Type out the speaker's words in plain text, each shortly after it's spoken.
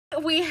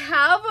we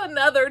have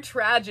another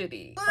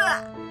tragedy.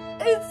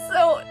 It's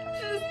so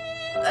just,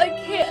 I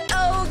can't.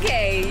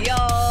 Okay,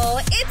 y'all,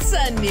 it's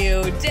a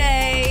new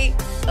day.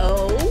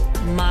 Oh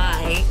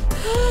my.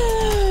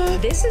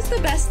 This is the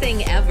best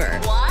thing ever.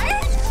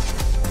 What?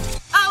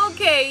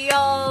 Okay,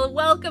 y'all,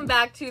 welcome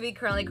back to the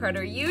Currently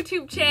Carter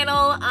YouTube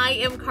channel. I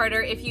am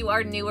Carter. If you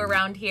are new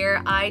around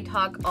here, I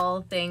talk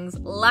all things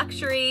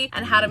luxury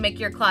and how to make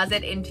your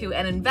closet into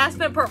an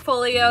investment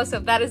portfolio. So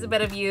if that is a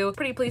bit of you,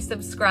 pretty please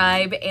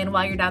subscribe. And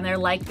while you're down there,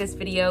 like this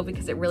video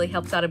because it really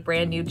helps out a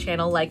brand new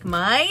channel like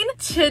mine.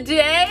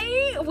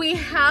 Today, we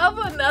have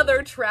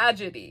another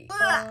tragedy.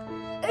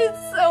 It's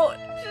so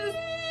just,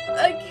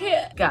 I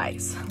can't.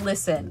 Guys,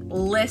 listen.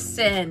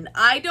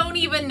 I don't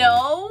even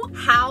know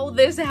how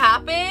this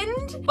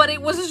happened, but it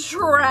was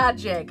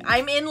tragic.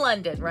 I'm in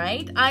London,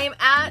 right? I am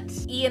at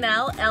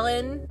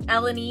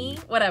L&E,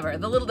 whatever.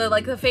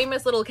 The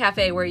famous little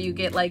cafe where you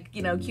get like,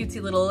 you know,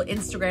 cutesy little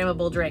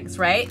Instagrammable drinks,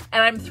 right?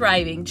 And I'm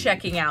thriving,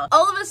 checking out.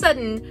 All of a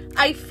sudden,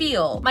 I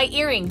feel my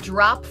earring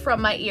drop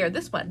from my ear.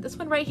 This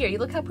one right here. You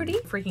look how pretty?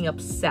 Freaking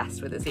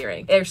obsessed with this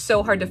earring. They're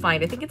so hard to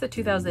find. I think it's a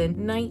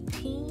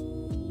 2019.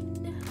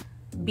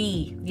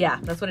 B. Yeah,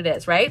 that's what it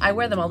is, right? I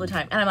wear them all the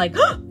time. And I'm like,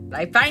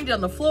 I find it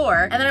on the floor.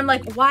 And then I'm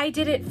like, why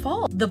did it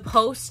fall? The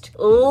post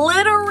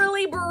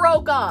literally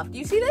broke off. Do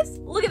you see this?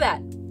 Look at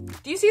that.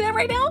 Do you see that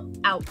right now?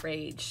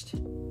 Outraged.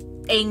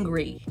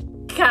 Angry.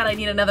 God, I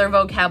need another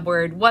vocab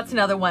word. What's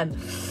another one?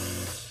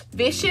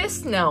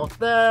 Vicious? No.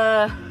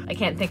 I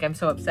can't think, I'm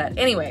so upset.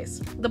 Anyways,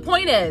 the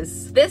point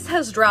is, this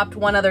has dropped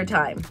one other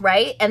time,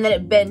 right? And then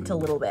it bent a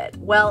little bit.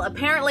 Well,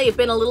 apparently it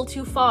bent a little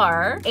too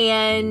far,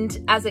 and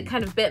as it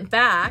kind of bent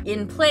back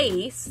in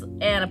place,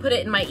 and I put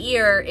it in my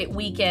ear, it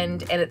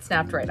weakened and it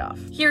snapped right off.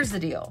 Here's the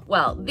deal.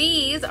 Well,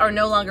 these are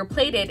no longer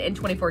plated in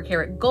 24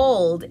 karat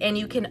gold, and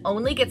you can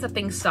only get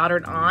something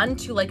soldered on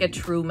to like a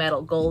true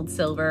metal, gold,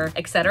 silver,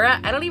 etc.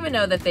 I don't even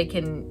know that they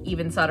can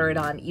even solder it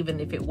on, even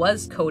if it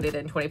was coated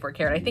in 24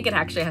 karat. I think it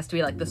actually has to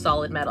be like the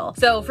solid metal.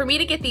 So for me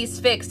to get these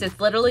fixed, it's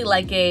literally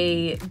like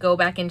a go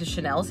back into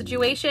Chanel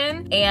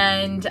situation.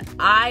 And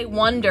I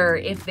wonder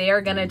if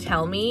they're gonna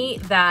tell me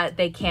that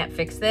they can't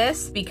fix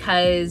this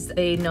because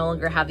they no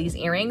longer have these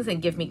earrings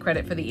and give me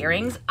credit for the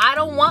earrings. I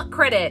don't want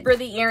credit for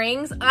the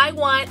earrings. I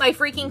want my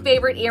freaking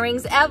favorite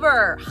earrings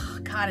ever.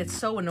 God, it's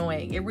so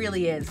annoying. It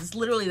really is. It's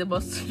literally the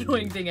most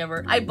annoying thing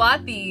ever. I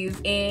bought these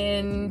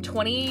in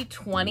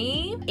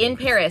 2020 in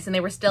Paris, and they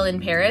were still in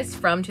Paris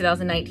from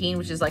 2019,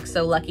 which is like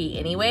so lucky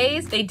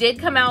anyways. They did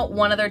come out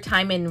one other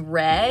time in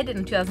red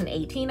in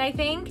 2018, I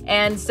think.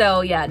 And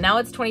so yeah, now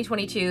it's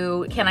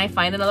 2022. Can I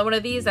find another one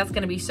of these? That's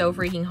gonna be so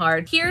freaking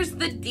hard. Here's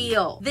the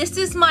deal. This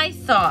is my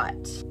thought.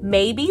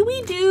 Maybe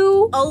we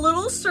do a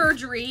little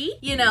surgery,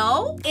 you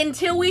know,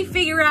 until we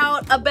figure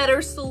out a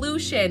better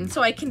solution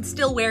so I can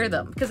still wear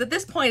them. Because at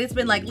this point, it's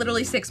been like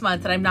literally 6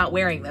 months and I'm not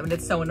wearing them, and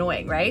it's so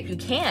annoying, right? You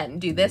can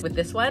do this with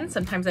this one.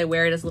 Sometimes I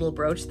wear it as a little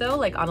brooch though,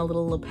 like on a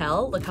little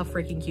lapel. Look how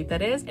freaking cute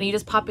that is. And you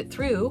just pop it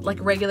through like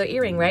a regular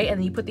earring, right? And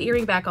then you put the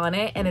earring back on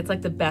it, and it's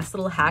like the best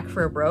little hack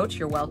for a brooch.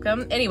 You're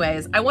welcome.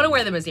 Anyways, I want to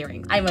wear them as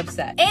earrings. I'm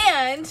upset.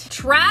 And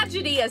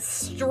tragedy has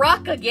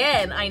struck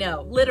again. I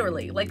know,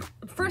 literally. Like,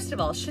 first of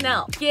all,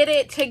 Chanel, get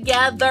it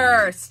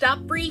together. Stop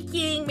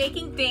freaking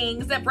making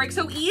things that break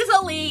so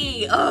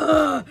easily.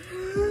 Ugh.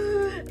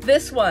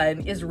 This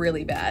one is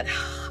really bad.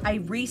 I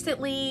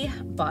recently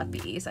bought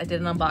these. I did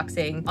an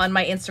unboxing on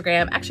my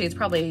Instagram. Actually, it's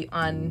probably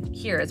on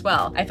here as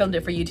well. I filmed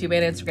it for YouTube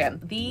and Instagram.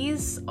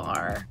 These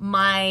are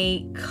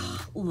my,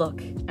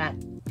 look at,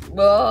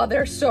 oh,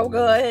 they're so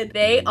good.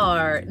 They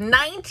are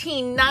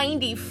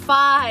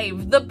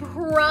 1995, the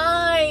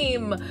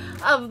prime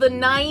of the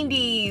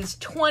 90s,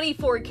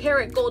 24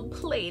 karat gold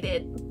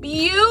plated,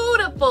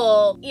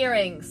 beautiful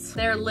earrings.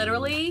 They're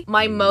literally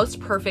my most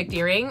perfect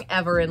earring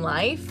ever in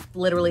life,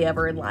 literally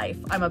ever in life.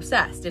 I'm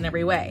obsessed in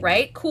every way,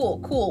 right?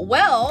 Cool.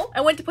 Well,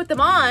 I went to put them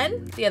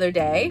on the other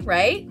day,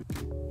 right?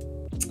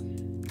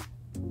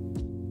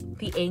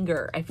 The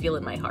anger I feel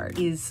in my heart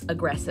is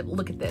aggressive.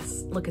 Look at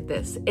this. Look at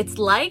this. It's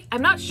like,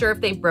 I'm not sure if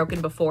they've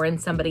broken before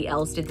and somebody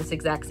else did this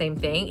exact same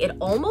thing. It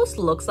almost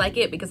looks like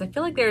it because I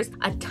feel like there's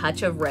a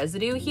touch of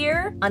residue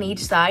here on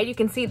each side. You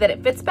can see that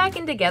it fits back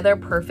in together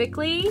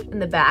perfectly in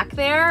the back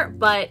there,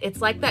 but it's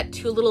like that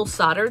two little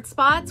soldered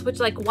spots, which,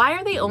 like, why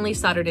are they only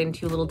soldered in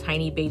two little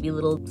tiny baby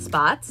little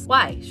spots?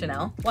 Why,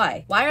 Chanel?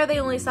 Why? Why are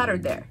they only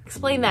soldered there?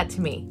 Explain that to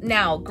me.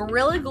 Now,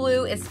 Gorilla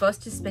Glue is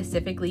supposed to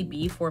specifically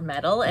be for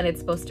metal, and it's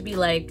supposed to be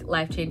like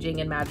life-changing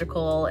and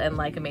magical and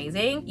like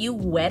amazing. You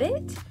wet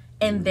it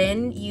and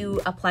then you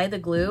apply the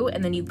glue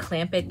and then you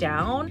clamp it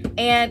down.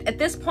 And at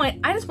this point,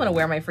 I just want to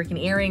wear my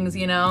freaking earrings,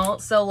 you know?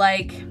 So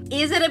like,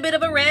 is it a bit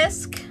of a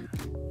risk?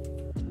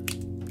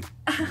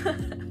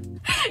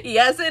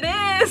 Yes, it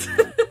is.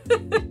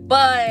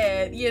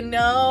 But, you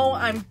know,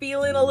 I'm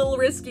feeling a little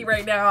risky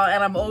right now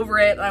and I'm over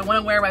it. I want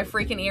to wear my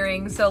freaking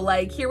earrings. So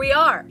like, here we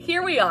are,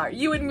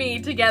 you and me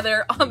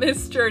together on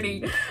this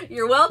journey.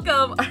 You're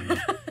welcome.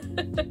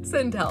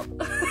 Send help.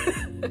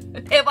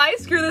 If I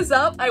screw this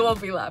up, I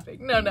won't be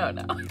laughing. No.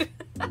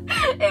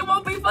 It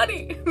won't be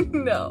funny.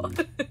 No.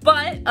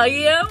 But I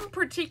am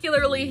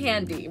particularly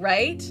handy,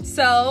 right?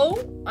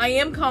 So I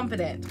am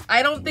confident.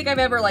 I don't think I've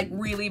ever like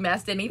really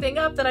messed anything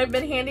up that I've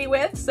been handy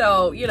with.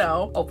 So, you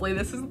know, hopefully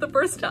this isn't the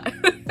first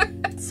time.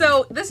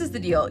 So this is the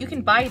deal. You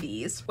can buy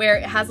these where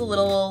it has a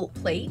little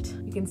plate.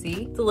 You can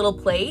see it's a little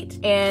plate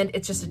and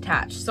it's just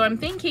attached. So I'm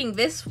thinking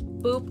this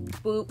boop,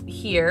 boop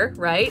here,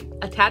 right?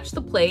 Attach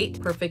the plate,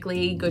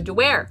 perfectly good to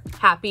wear.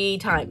 Happy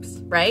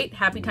times, right?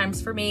 Happy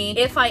times for me.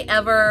 If I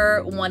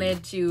ever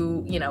wanted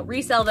to, you know,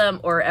 resell them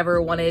or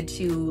ever wanted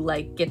to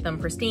like get them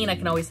pristine, I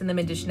can always send them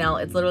into Chanel.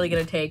 It's literally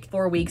gonna take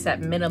 4 weeks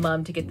at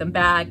minimum to get them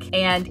back.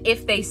 And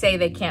if they say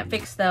they can't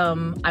fix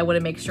them, I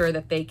wanna make sure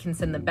that they can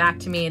send them back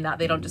to me and that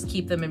they don't just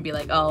keep them and be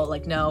like, oh,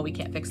 like, no, we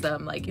can't fix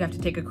them. Like, you have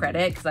to take a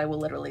credit because I will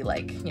literally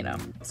like, you know,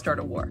 start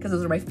a war because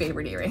those are my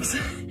favorite earrings.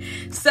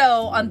 So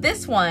on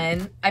this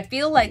one, I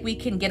feel like we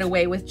can get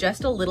away with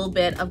just a little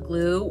bit of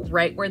glue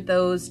right where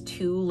those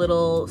two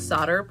little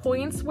solder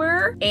points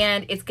were,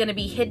 and it's gonna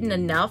be hidden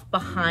enough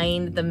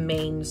behind the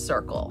main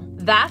circle.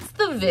 That's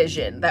the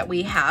vision that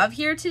we have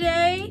here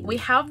today. We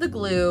have the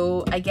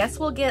glue. I guess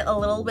we'll get a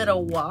little bit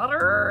of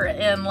water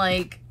and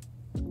like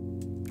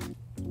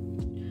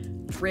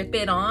drip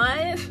it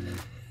on.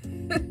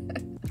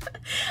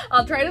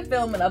 I'll try to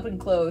film an up and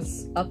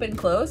close,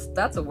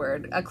 that's a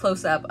word, a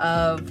close-up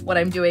of what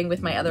I'm doing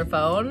with my other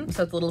phone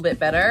so it's a little bit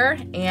better,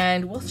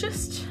 and we'll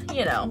just,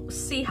 you know,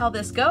 see how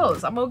this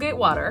goes. I'm gonna get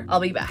water.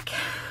 I'll be back.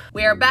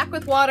 We are back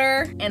with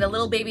water and a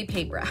little baby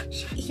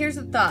paintbrush. Here's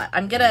the thought.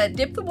 I'm gonna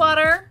dip the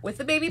water with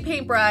the baby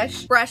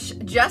paintbrush, brush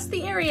just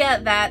the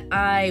area that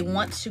I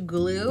want to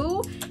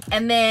glue,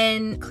 and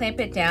then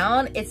clamp it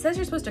down. It says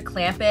you're supposed to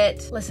clamp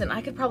it. Listen,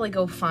 I could probably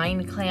go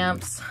find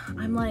clamps.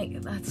 I'm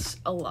like, that's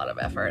a lot of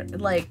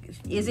effort. Like,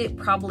 is it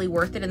probably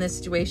worth it in this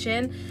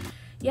situation?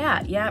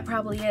 Yeah, it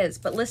probably is.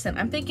 But listen,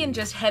 I'm thinking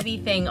just heavy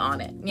thing on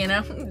it, you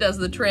know? Does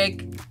the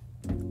trick.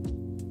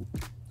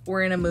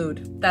 We're in a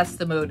mood. That's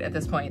the mood at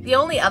this point. The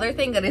only other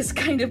thing that is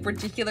kind of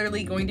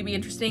particularly going to be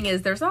interesting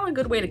is there's not a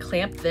good way to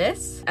clamp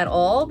this at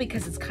all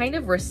because it's kind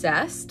of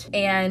recessed.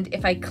 And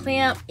if I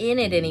clamp in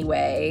it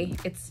anyway,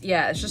 it's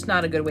just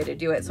not a good way to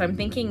do it. So I'm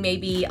thinking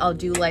maybe I'll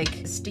do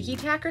like sticky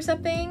tack or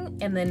something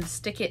and then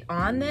stick it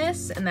on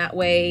this. And that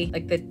way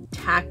like the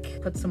tack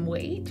puts some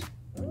weight.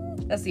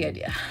 That's the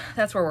idea.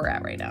 That's where we're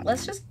at right now.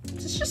 Let's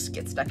just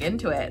get stuck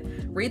into it.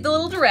 Read the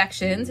little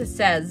directions. It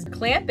says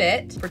clamp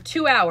it for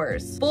 2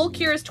 hours. Full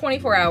cure is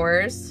 24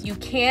 hours. You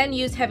can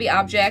use heavy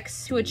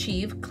objects to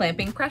achieve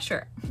clamping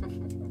pressure.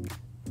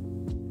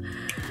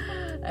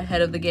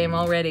 Ahead of the game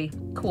already.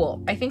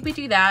 Cool. I think we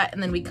do that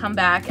and then we come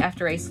back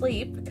after I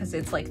sleep because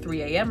it's like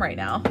 3 a.m. right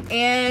now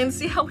and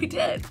see how we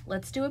did.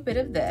 Let's do a bit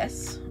of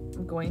this.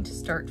 I'm going to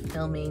start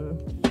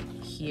filming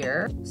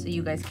here so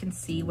you guys can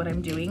see what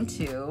I'm doing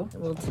too.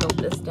 We'll tilt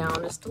this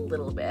down just a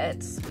little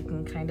bit so we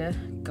can kind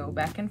of go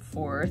back and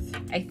forth.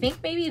 I think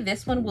maybe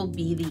this one will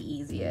be the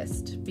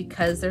easiest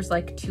because there's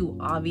like 2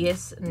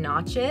 obvious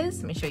notches.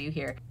 Let me show you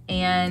here.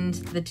 And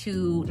the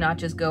 2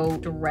 notches go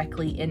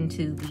directly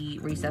into the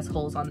recess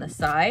holes on the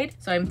side.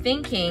 So I'm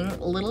thinking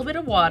a little bit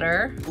of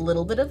water, a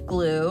little bit of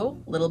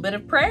glue, a little bit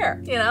of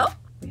prayer, you know?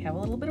 We have a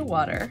little bit of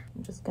water.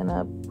 I'm just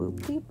gonna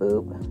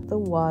boop-de-boop the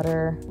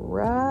water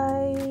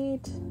right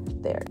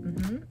there.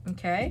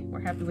 Okay, we're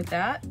happy with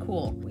that.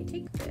 Cool. We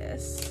take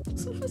this.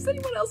 Is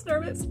anyone else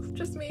nervous?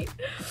 Just me.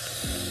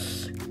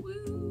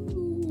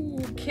 Woo.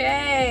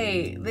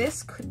 Okay,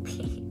 this could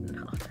be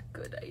not a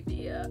good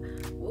idea.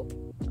 Whoop.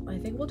 I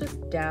think we'll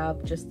just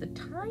dab just the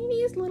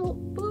tiniest little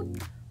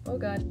boop. Oh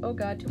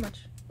God, too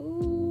much.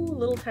 Ooh,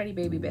 little tiny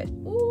baby bit.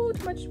 Ooh,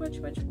 too much.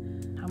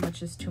 How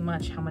much is too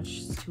much? How much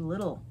is too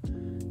little?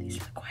 These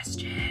are the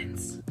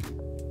questions.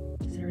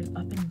 Is there an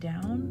up and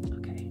down?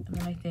 Okay, and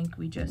then I think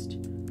we just,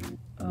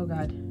 oh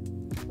God.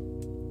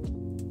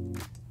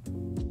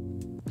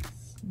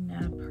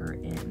 Snap her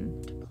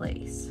into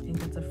place. I think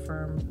that's a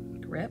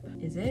firm grip.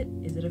 Is it?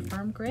 Is it a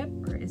firm grip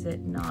or is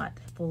it not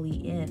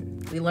fully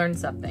in? We learned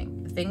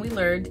something. The thing we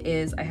learned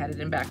is I had it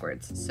in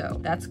backwards. So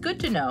that's good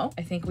to know.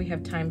 I think we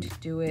have time to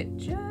do it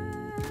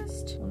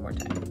just one more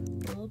time.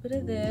 A little bit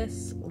of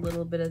this, a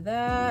little bit of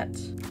that.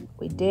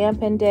 We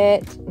dampened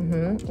it.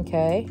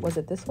 Okay. Was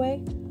it this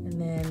way?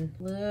 And then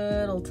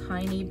little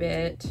tiny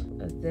bit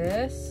of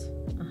this.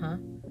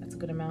 That's a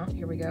good amount.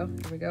 Here we go.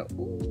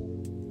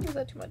 Ooh, was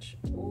that too much?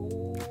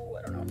 Ooh,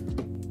 I don't know.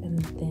 And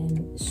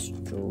then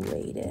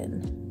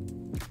straighten.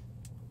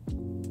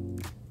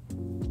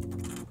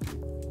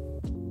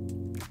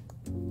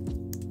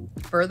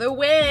 For the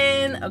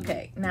win.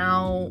 Okay,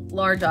 now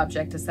large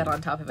object is set on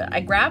top of it.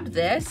 I grabbed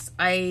this.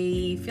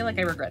 I feel like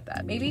I regret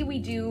that. Maybe we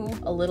do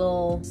a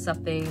little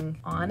something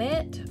on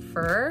it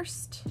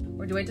first,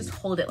 or do I just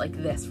hold it like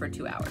this for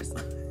 2 hours?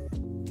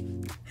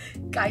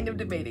 Kind of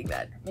debating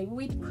that. Maybe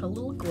we put a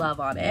little glove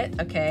on it.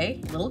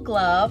 Okay, little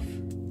glove,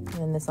 and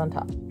then this on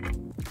top.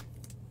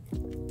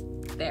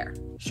 There,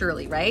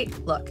 surely, right?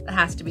 Look, that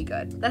has to be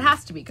good. That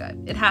has to be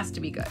good. It has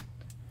to be good.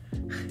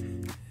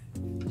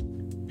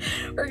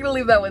 We're gonna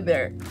leave that one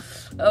there.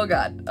 Oh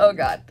God, oh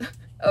God,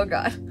 oh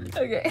God.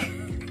 Okay.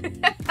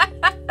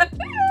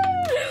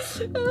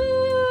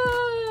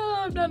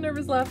 Oh, I'm not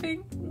nervous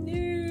laughing.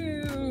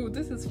 No,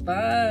 this is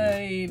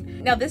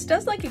fine. Now this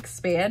does like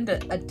expand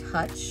a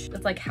touch.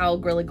 That's like how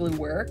Gorilla Glue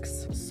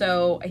works.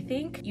 So I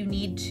think you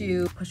need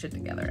to push it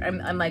together.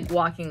 I'm like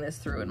walking this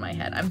through in my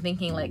head. I'm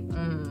thinking like,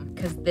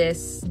 because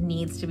this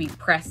needs to be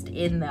pressed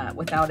in that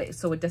without it,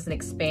 so it doesn't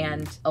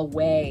expand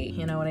away.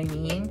 You know what I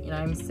mean? You know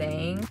what I'm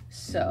saying?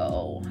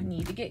 So I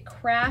need to get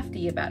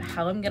crafty about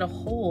how I'm gonna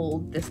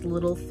hold this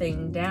little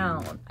thing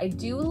down. I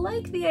do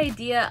like the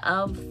idea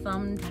of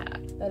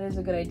thumbtack. That is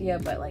a good idea,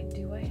 but like,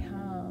 do I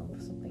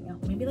have something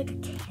else? Maybe like a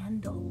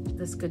candle.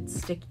 This could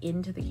stick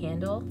into the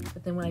candle,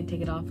 but then when I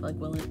take it off, like,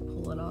 will it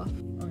pull it off?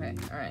 Okay,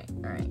 all right.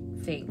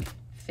 Think.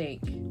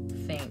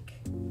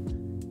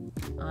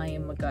 I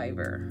am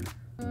MacGyver.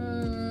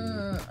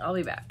 I'll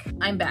be back.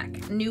 I'm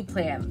back. New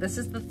plan. This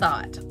is the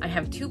thought. I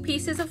have 2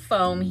 pieces of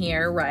foam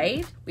here,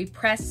 right? We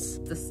press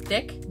the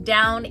stick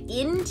down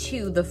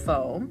into the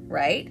foam,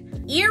 right?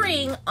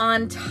 Earring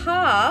on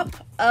top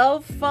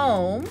of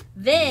foam,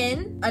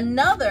 then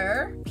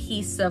another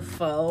piece of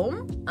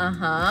foam.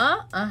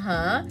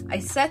 I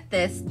set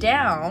this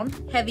down,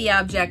 heavy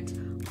object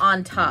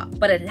on top,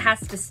 but it has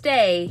to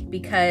stay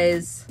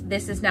because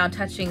this is now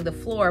touching the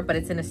floor, but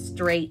it's in a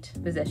straight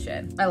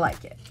position. I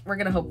like it. We're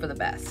gonna hope for the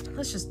best.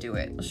 Let's just do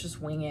it. Let's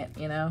just wing it,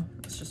 you know?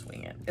 Let's just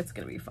wing it. It's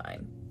gonna be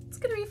fine. It's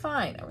gonna be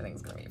fine.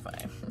 Everything's gonna be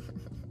fine.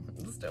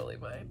 It's totally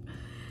fine.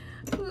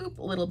 Boop,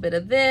 a little bit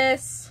of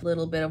this, a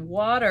little bit of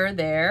water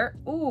there.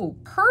 Ooh,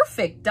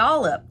 perfect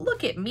dollop.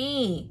 Look at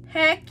me.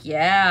 Heck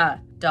yeah.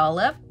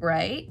 Dollop,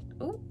 right?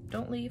 Ooh,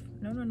 don't leave.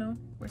 No.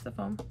 Where's the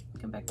foam?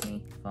 Come back to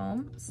me.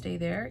 Foam, stay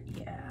there.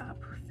 Yeah,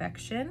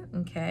 perfection.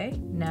 Okay,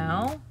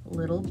 now a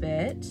little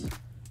bit,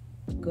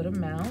 a good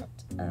amount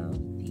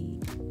of the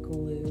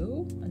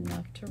glue,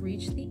 enough to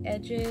reach the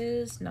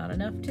edges, not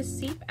enough to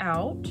seep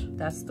out.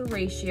 That's the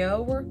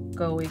ratio we're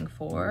going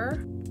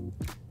for.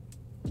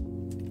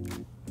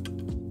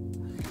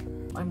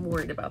 I'm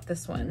worried about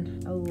this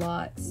one. A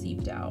lot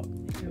seeped out.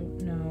 I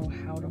don't know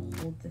how to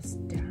hold this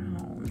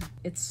down.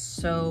 It's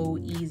so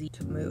easy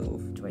to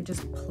move. Do I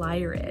just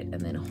plier it and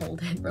then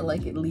hold it for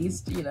like at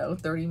least, you know,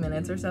 30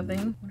 minutes or something?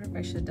 I wonder if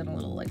I should have done a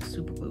little like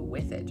super glue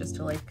with it just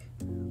to like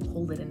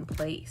hold it in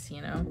place,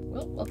 you know?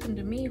 Well, welcome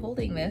to me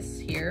holding this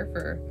here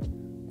for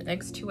the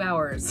next 2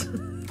 hours.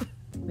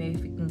 Maybe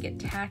if it can get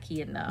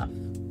tacky enough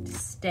to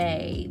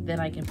stay, then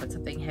I can put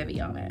something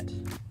heavy on it,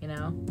 you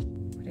know?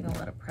 Putting a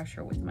lot of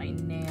pressure with my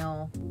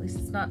nail. At least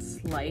it's not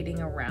sliding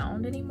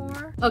around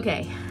anymore.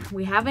 Okay,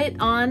 we have it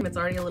on. It's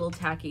already a little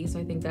tacky, so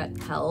I think that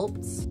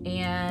helps.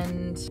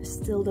 And I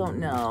still don't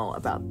know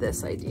about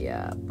this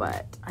idea,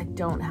 but I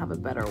don't have a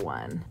better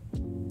one.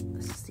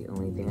 This is the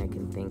only thing I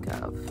can think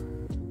of.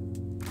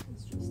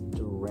 It's just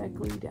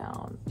directly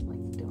down.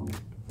 Like, don't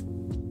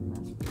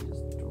mess with it,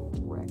 just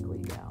directly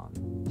down.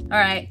 All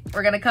right,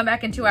 we're gonna come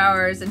back in 2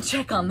 hours and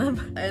check on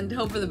them and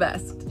hope for the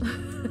best.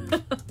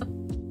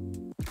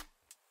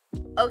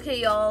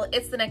 Okay, y'all,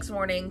 it's the next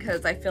morning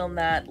because I filmed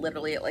that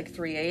literally at like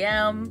 3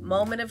 a.m.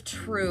 Moment of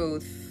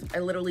truth. I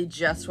literally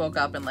just woke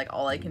up and like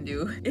all I can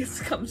do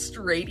is come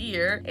straight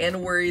here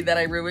and worry that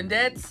I ruined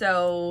it.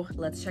 So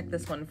let's check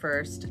this one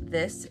first.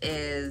 This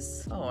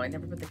is, oh, I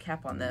never put the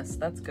cap on this.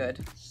 That's good.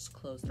 Let's just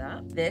close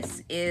that.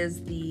 This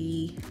is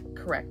the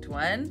correct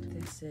one.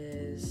 This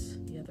is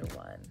the other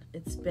one.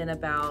 It's been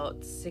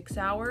about 6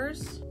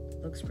 hours.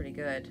 Looks pretty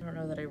good. I don't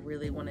know that I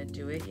really want to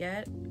do it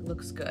yet. It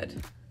looks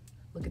good.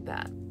 Look at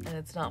that. And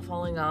it's not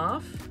falling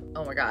off.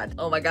 Oh my God.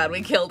 Oh my God,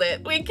 we killed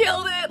it. We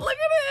killed it. Look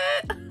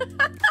at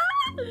it.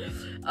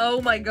 Oh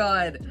my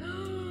God.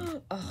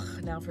 Oh,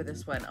 now for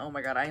this one. Oh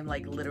my God, I am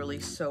like literally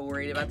so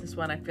worried about this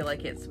one. I feel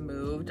like it's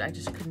moved. I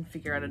just couldn't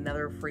figure out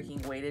another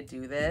freaking way to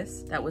do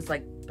this that was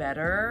like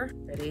better.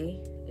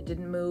 Ready? It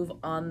didn't move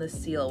on the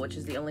seal, which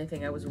is the only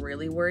thing I was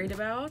really worried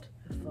about.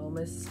 The foam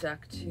is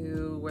stuck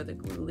to where the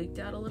glue leaked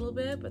out a little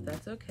bit, but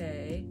that's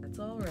okay. That's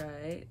all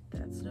right.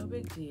 That's no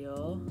big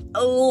deal.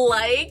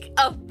 Like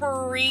a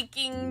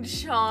freaking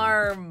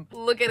charm.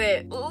 Look at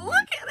it. Look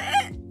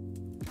at it.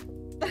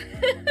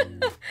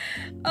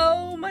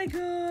 Oh my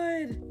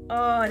God.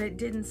 Oh, and it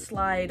didn't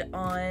slide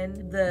on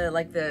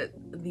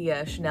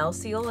the Chanel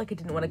seal. Like, I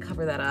didn't want to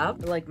cover that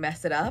up or like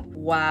mess it up.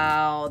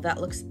 Wow,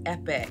 that looks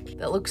epic.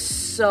 That looks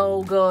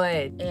so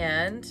good.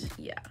 And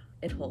yeah,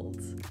 it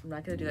holds. I'm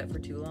not gonna do that for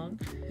too long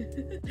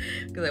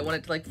because I want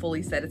it to like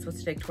fully set. It's supposed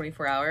to take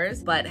 24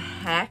 hours, but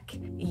heck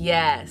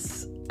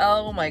yes.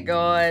 Oh my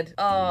God.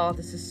 Oh,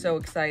 this is so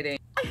exciting.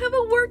 I have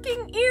a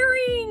working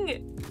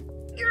earring.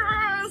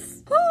 Yes.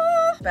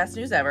 Best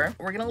news ever.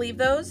 We're gonna leave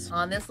those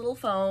on this little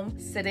foam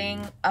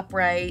sitting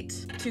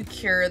upright to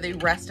cure the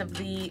rest of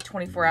the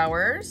 24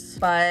 hours,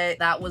 but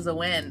that was a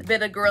win.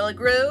 Bit of Gorilla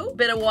Glue,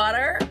 bit of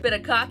water, bit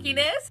of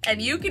cockiness,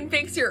 and you can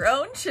fix your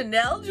own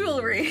Chanel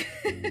jewelry.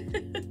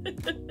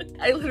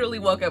 I literally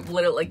woke up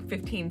like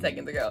 15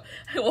 seconds ago.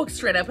 I woke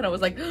straight up and I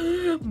was like,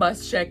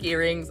 must check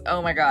earrings.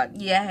 Oh my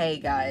God. Yay,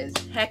 guys.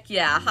 Heck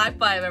yeah. High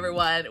five,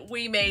 everyone.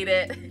 We made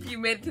it. If you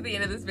made it to the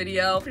end of this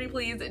video, pretty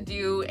please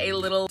do a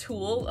little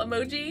tool emoji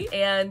emoji.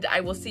 And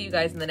I will see you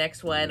guys in the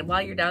next one.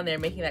 While you're down there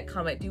making that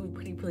comment, do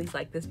pretty please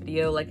like this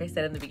video. Like I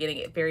said in the beginning,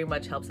 it very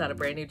much helps out a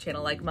brand new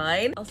channel like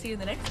mine. I'll see you in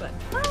the next one.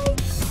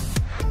 Bye.